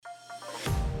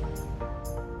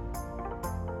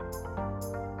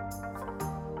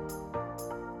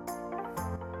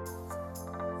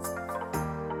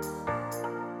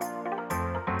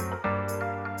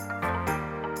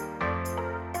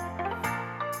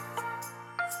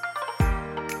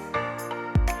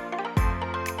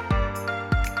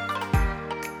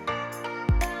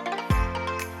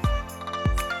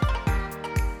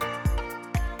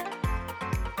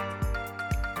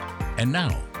And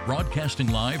now, broadcasting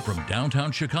live from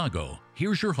downtown Chicago,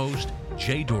 here's your host,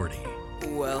 Jay Doherty.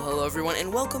 Well, hello everyone,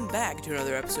 and welcome back to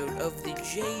another episode of the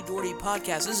Jay Doherty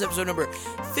Podcast. This is episode number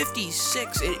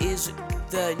 56. It is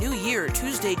the new year,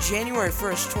 Tuesday, January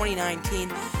 1st,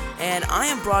 2019, and I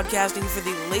am broadcasting for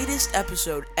the latest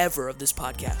episode ever of this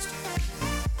podcast.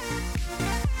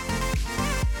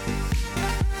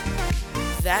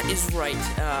 That is right.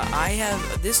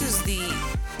 This is the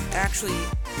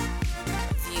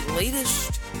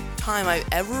latest time I've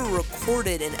ever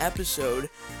recorded an episode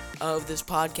of this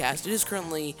podcast. It is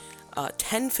currently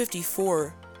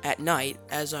 10:54 at night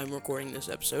as I'm recording this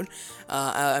episode.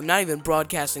 I'm not even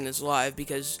broadcasting this live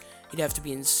because you'd have to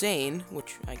be insane,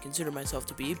 which I consider myself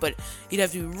to be, but you'd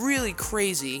have to be really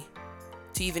crazy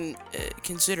to even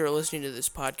consider listening to this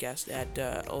podcast at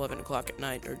 11 o'clock at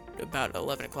night, or about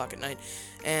 11 o'clock at night.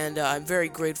 And I'm very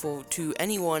grateful to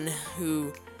anyone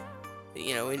who,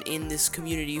 in this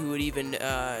community who would even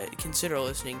consider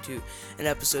listening to an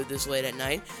episode this late at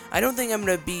night. I don't think I'm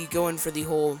going to be going for the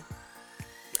whole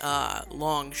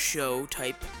long show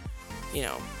type,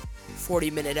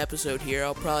 40-minute episode here.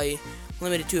 I'll probably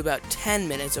limit it to about 10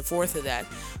 minutes, a fourth of that.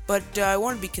 But I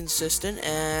want to be consistent,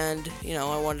 and,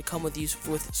 I want to come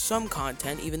with some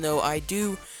content, even though I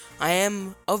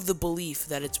am of the belief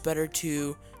that it's better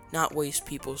to not waste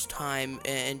people's time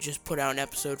and just put out an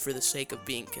episode for the sake of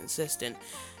being consistent.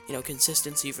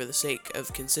 Consistency for the sake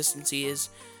of consistency is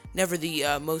never the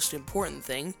most important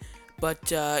thing. But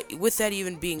with that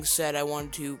even being said, I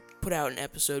wanted to put out an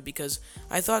episode because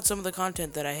I thought some of the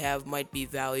content that I have might be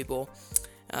valuable.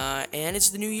 And it's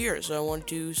the new year, so I want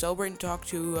to celebrate and talk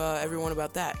to everyone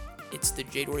about that. It's the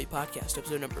Jay Doherty Podcast,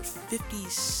 episode number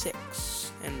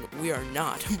 56, and we are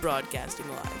not broadcasting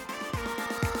live.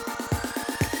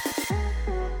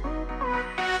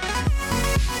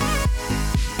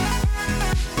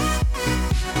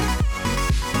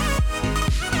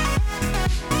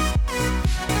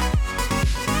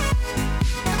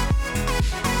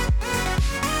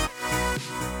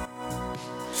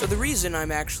 So the reason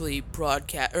I'm actually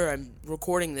I'm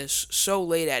recording this so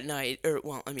late at night,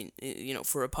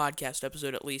 for a podcast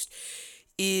episode at least,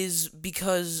 is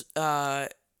because the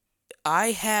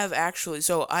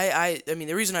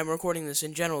reason I'm recording this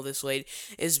in general this late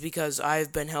is because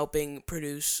I've been helping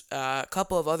produce a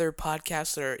couple of other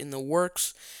podcasts that are in the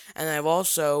works, and I've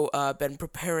also been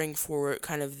preparing for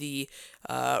kind of the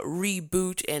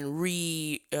reboot and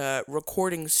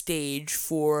recording stage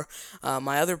for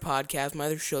my other podcast, my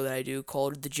other show that I do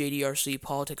called the JDRC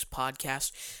Politics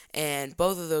Podcast, and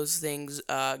both of those things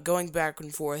going back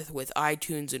and forth with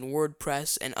iTunes and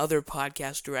WordPress and other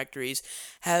podcast directories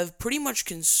have pretty much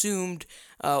consumed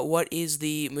what is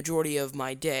the majority of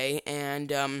my day,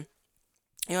 and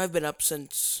I've been up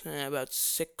since about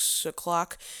 6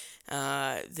 o'clock.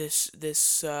 This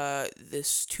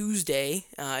Tuesday,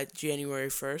 January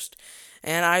 1st,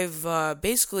 and I've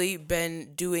basically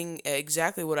been doing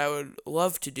exactly what I would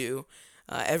love to do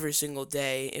every single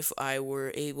day if I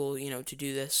were able, to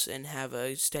do this and have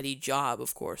a steady job,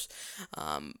 of course.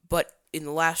 But in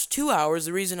the last 2 hours,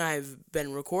 the reason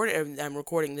I'm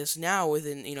recording this now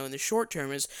within, in the short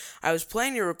term is I was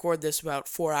planning to record this about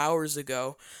 4 hours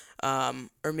ago.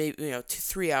 Or maybe,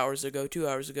 3 hours ago, 2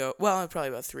 hours ago. Well, probably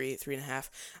about three and a half.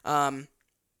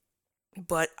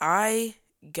 But I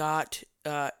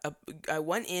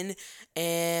went in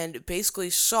and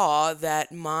basically saw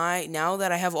that now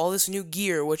that I have all this new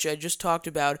gear, which I just talked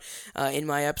about in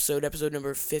my episode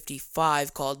number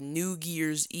 55, called New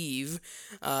Gear's Eve.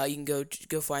 You can go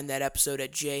find that episode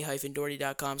at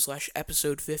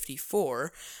j-doherty.com/episode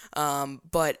 54.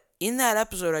 But in that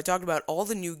episode, I talked about all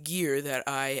the new gear that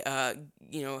I,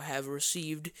 have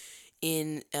received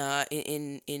in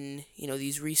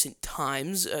these recent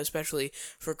times, especially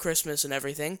for Christmas and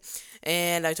everything.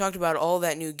 And I talked about all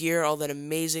that new gear, all that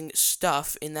amazing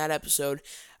stuff in that episode.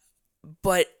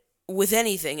 But with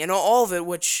anything, and all of it,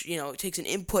 which, takes an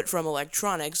input from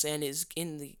electronics and is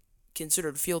in the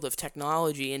considered field of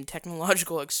technology and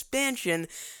technological expansion,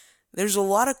 there's a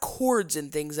lot of cords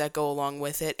and things that go along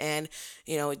with it, and,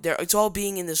 it's all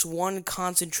being in this one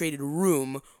concentrated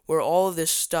room where all of this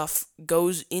stuff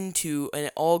goes into, and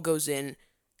it all goes in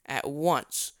at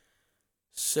once.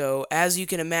 So, as you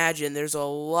can imagine, there's a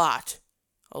lot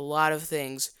of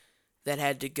things that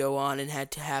had to go on and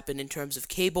had to happen in terms of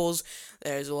cables.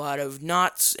 There's a lot of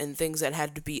knots and things that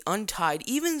had to be untied,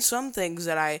 even some things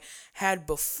that I had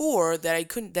before that I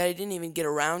didn't even get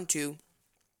around to.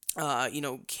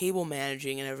 Cable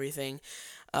managing and everything,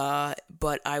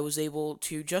 but I was able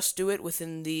to just do it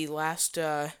within the last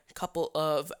couple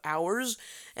of hours,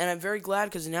 and I'm very glad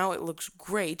because now it looks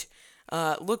great.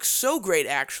 looks so great,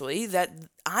 actually, that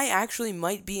I actually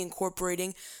might be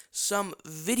incorporating some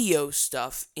video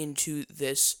stuff into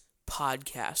this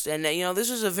podcast. And, this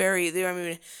is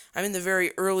I'm in the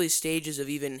very early stages of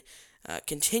even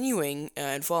continuing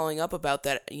and following up about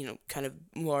that, kind of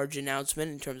large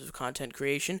announcement in terms of content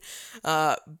creation.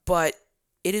 But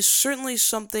it is certainly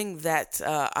something that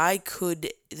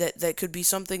that could be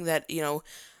something that,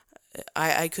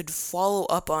 I could follow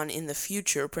up on in the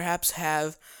future, perhaps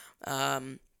have,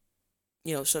 some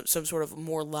sort of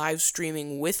more live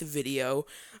streaming with video,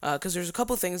 because there's a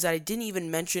couple things that I didn't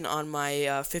even mention on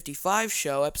my 55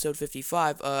 show, episode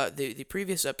 55, the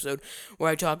previous episode, where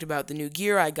I talked about the new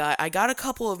gear I got. I got a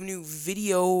couple of new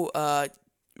video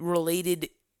related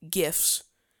gifts,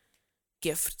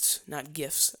 not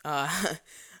gifts,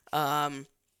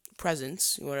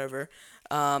 presents, whatever,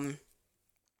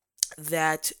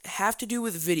 that have to do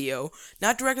with video,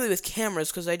 not directly with cameras,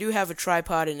 because I do have a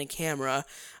tripod and a camera,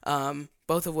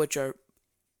 both of which are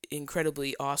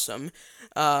incredibly awesome.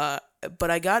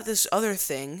 But I got this other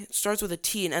thing. It starts with a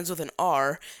T and ends with an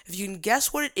R. If you can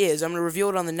guess what it is, I'm going to reveal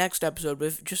it on the next episode,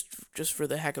 but just for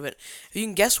the heck of it. If you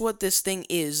can guess what this thing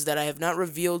is that I have not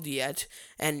revealed yet,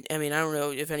 and, I don't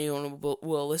know if anyone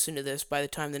will listen to this by the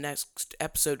time the next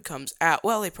episode comes out.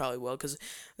 Well, they probably will, because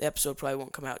the episode probably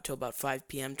won't come out until about 5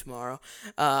 p.m. tomorrow.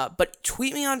 But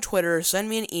tweet me on Twitter, send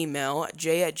me an email,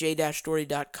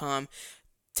 j@j-doherty.com.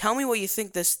 Tell me what you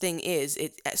think this thing is.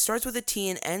 It starts with a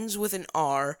T and ends with an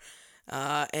R.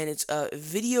 And it's a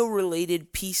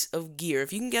video-related piece of gear.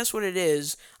 If you can guess what it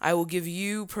is, I will give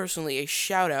you personally a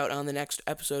shout-out on the next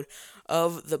episode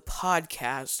of the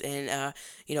podcast, and,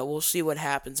 we'll see what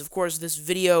happens. Of course, this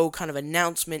video kind of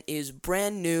announcement is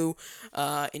brand new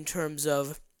in terms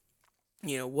of,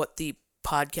 what the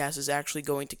podcast is actually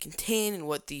going to contain and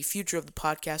what the future of the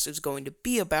podcast is going to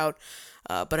be about.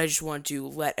 But I just want to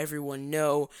let everyone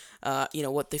know,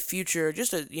 what the future,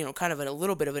 just kind of a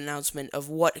little bit of announcement of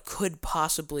what could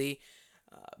possibly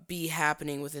be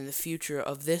happening within the future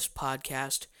of this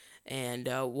podcast, and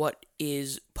what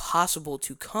is possible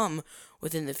to come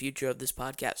within the future of this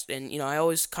podcast. And, I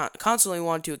always constantly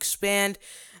want to expand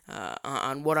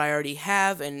on what I already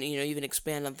have, and, even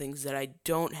expand on things that I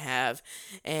don't have,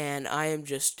 and I am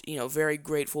just, very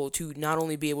grateful to not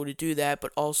only be able to do that,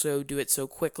 but also do it so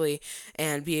quickly,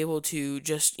 and be able to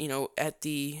just, at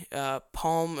the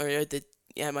palm, or at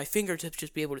my fingertips,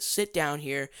 just be able to sit down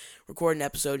here, record an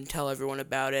episode, and tell everyone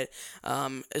about it,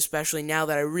 especially now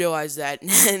that I realize that,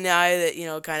 now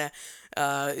that, kind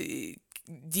of,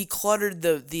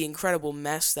 decluttered the incredible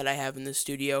mess that I have in the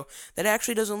studio, that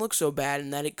actually doesn't look so bad,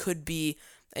 and that it could be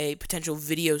a potential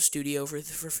video studio for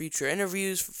future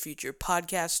interviews, for future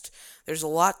podcasts. There's a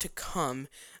lot to come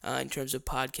in terms of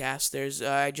podcasts.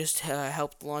 I just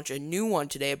helped launch a new one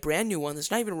today, a brand new one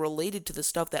that's not even related to the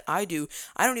stuff that I do.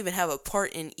 I don't even have a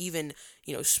part in even,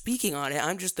 speaking on it.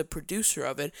 I'm just the producer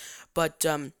of it, but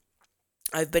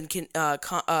I've been,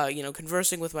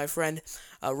 conversing with my friend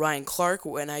Ryan Clark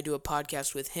when I do a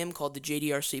podcast with him called the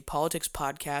JDRC Politics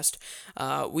Podcast.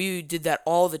 We did that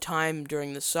all the time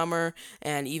during the summer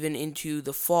and even into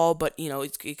the fall, but,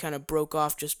 it kind of broke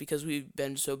off just because we've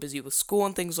been so busy with school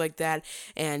and things like that,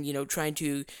 and, trying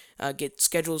to get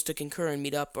schedules to concur and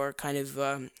meet up are kind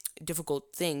of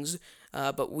difficult things.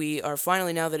 But we are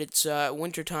finally, now that it's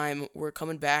wintertime, we're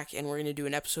coming back, and we're going to do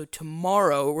an episode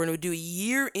tomorrow. We're going to do a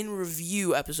year in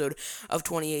review episode of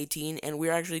 2018, and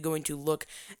we're actually going to look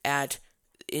at,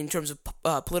 in terms of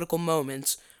political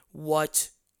moments,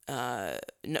 what,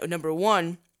 number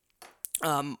one,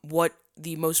 what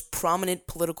the most prominent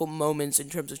political moments in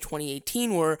terms of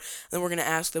 2018 were. Then we're going to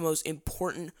ask the most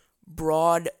important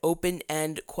broad,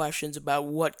 open-end questions about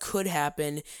what could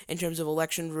happen in terms of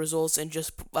election results and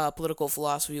just political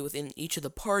philosophy within each of the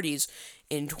parties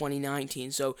in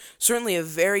 2019. So certainly a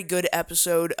very good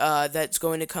episode that's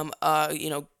going to come,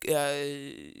 come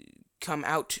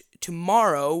out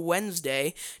tomorrow,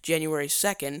 Wednesday, January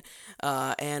 2nd,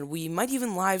 and we might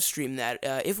even live stream that.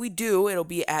 If we do, it'll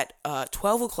be at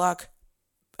 12 o'clock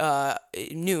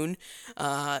noon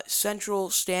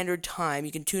Central Standard Time.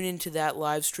 You can tune into that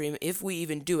live stream if we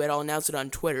even do it. I'll announce it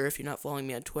on Twitter. If you're not following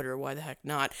me on Twitter, why the heck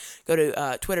not? Go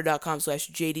to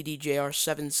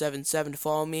twitter.com/jddjr777 to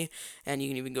follow me, and you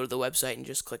can even go to the website and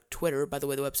just click Twitter. By the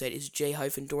way, the website is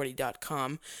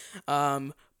j-doherty.com.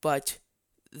 But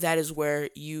that is where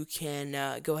you can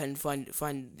go ahead and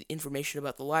find information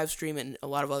about the live stream and a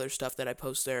lot of other stuff that I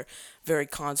post there very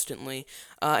constantly.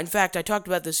 In fact, I talked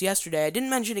about this yesterday. I didn't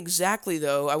mention exactly,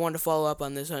 though. I wanted to follow up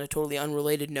on this on a totally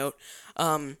unrelated note.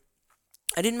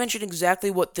 I didn't mention exactly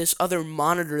what this other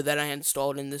monitor that I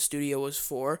installed in the studio was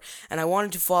for, and I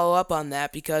wanted to follow up on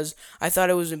that because I thought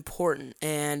it was important,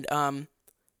 and I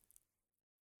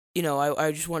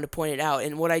just wanted to point it out.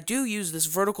 And what I do use this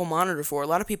vertical monitor for, a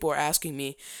lot of people are asking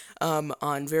me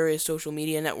on various social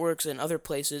media networks and other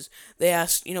places. They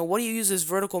ask, what do you use this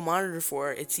vertical monitor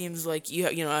for? It seems like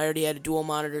I already had a dual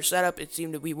monitor setup. It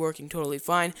seemed to be working totally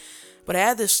fine, but I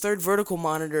had this third vertical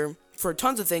monitor for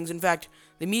tons of things. In fact,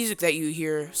 the music that you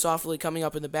hear softly coming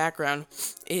up in the background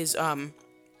is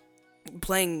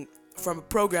playing from a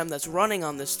program that's running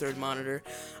on this third monitor,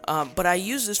 but I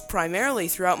use this primarily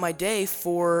throughout my day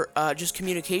for just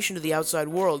communication to the outside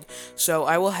world. So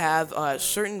I will have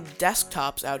certain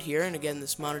desktops out here, and again,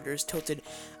 this monitor is tilted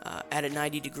at a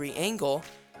 90-degree angle,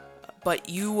 but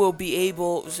you will be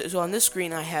able, so on this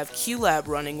screen I have QLab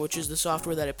running, which is the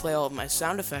software that I play all of my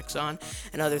sound effects on,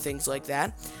 and other things like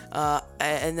that.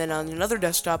 And then on another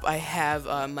desktop I have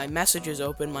my messages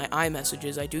open, my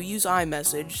iMessages. I do use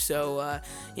iMessage, so,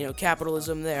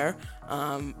 capitalism there.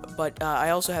 But I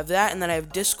also have that, and then I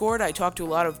have Discord. I talk to a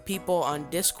lot of people on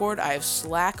Discord. I have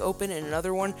Slack open in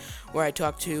another one where I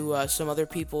talk to some other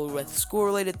people with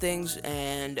school-related things,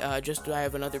 and I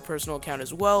have another personal account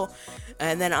as well.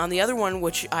 And then on the other one,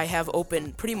 which I have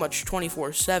open pretty much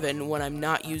 24/7 when I'm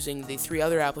not using the 3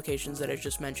 other applications that I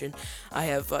just mentioned, I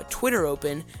have Twitter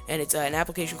open, and it's an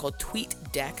application called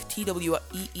TweetDeck, TweetDeck.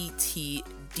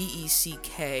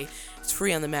 It's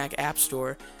free on the Mac App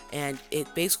Store, and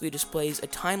it basically displays a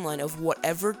timeline of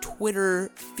whatever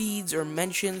Twitter feeds or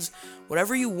mentions,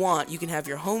 whatever you want. You can have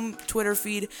your home Twitter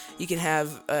feed, you can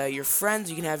have your friends,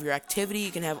 you can have your activity,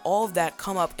 you can have all of that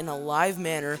come up in a live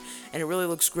manner, and it really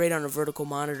looks great on a vertical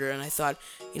monitor. And I thought,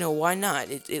 why not?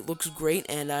 It looks great,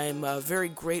 and I'm very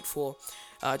grateful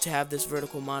to have this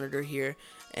vertical monitor here,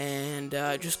 and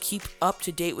just keep up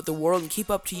to date with the world and keep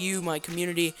up to you, my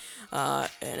community,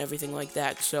 and everything like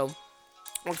that. So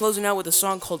we're closing out with a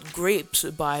song called Grapes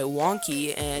by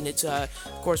Wonky, and it's, of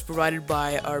course, provided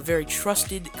by our very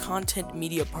trusted content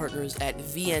media partners at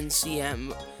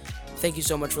VNCM. Thank you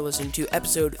so much for listening to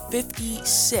episode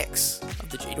 56 of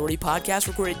the Jay Doherty Podcast,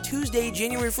 recorded Tuesday,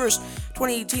 January 1st,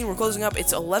 2018. We're closing up.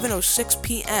 It's 11:06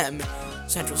 p.m.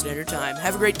 Central Standard Time.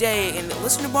 Have a great day, and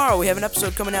listen tomorrow. We have an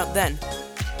episode coming out then.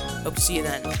 Hope to see you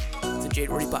then. The Jay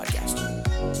Doherty Podcast.